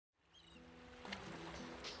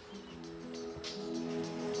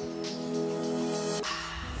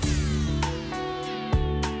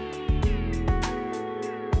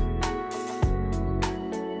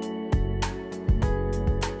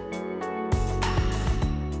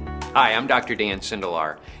Hi, I'm Dr. Dan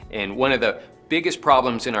Sindelar, and one of the biggest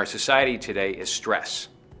problems in our society today is stress.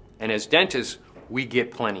 And as dentists, we get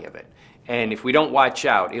plenty of it. And if we don't watch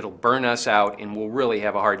out, it'll burn us out and we'll really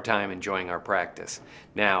have a hard time enjoying our practice.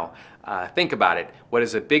 Now, think about it. What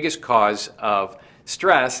is the biggest cause of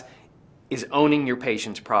stress is owning your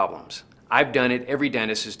patient's problems. I've done it, every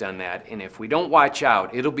dentist has done that, and if we don't watch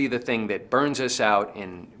out, it'll be the thing that burns us out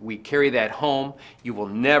and we carry that home. You will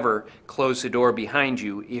never close the door behind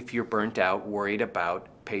you if you're burnt out, worried about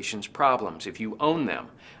patients' problems, if you own them.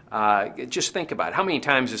 Just think about it. How many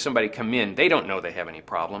times does somebody come in, they don't know they have any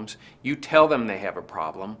problems. You tell them they have a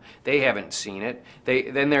problem. They haven't seen it.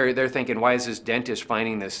 Then they're thinking, why is this dentist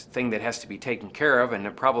finding this thing that has to be taken care of and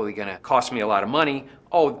it's probably going to cost me a lot of money?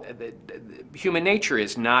 Oh, human nature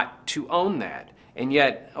is not to own that. And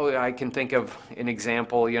yet, I can think of an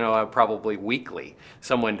example, probably weekly.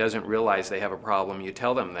 Someone doesn't realize they have a problem, you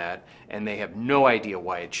tell them that, and they have no idea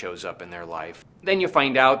why it shows up in their life. Then you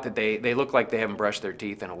find out that they look like they haven't brushed their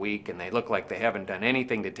teeth in a week, and they look like they haven't done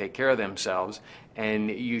anything to take care of themselves,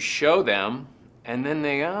 and you show them, and then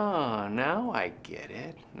they, oh, now I get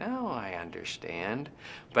it, now I understand.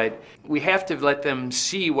 But we have to let them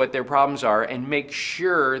see what their problems are and make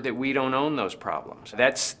sure that we don't own those problems.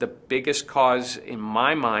 That's the biggest cause in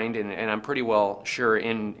my mind, and I'm pretty well sure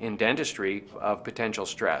in dentistry, of potential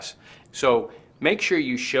stress. So make sure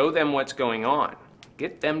you show them what's going on.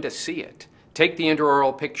 Get them to see it. Take the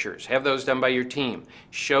intraoral pictures, have those done by your team,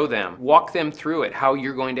 show them, walk them through it, how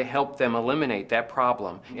you're going to help them eliminate that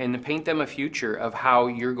problem, and paint them a future of how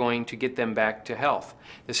you're going to get them back to health.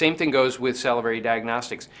 The same thing goes with salivary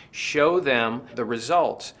diagnostics. Show them the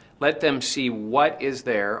results, let them see what is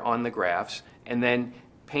there on the graphs, and then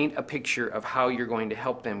paint a picture of how you're going to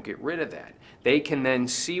help them get rid of that. They can then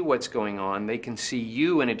see what's going on. They can see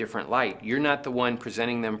you in a different light. You're not the one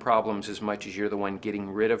presenting them problems as much as you're the one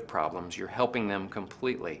getting rid of problems. You're helping them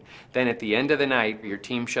completely. Then at the end of the night, your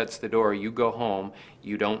team shuts the door, you go home,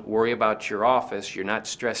 you don't worry about your office, you're not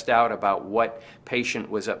stressed out about what patient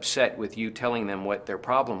was upset with you telling them what their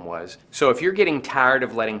problem was. So if you're getting tired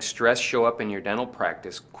of letting stress show up in your dental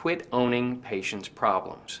practice, quit owning patients'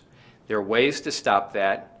 problems. There are ways to stop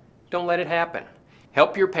that. Don't let it happen.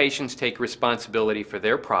 Help your patients take responsibility for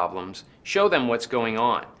their problems. Show them what's going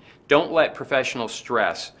on. Don't let professional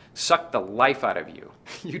stress suck the life out of you.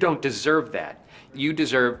 You don't deserve that. You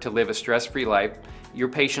deserve to live a stress-free life. Your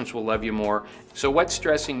patients will love you more. So what's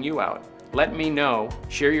stressing you out? Let me know.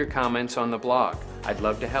 Share your comments on the blog. I'd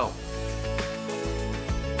love to help.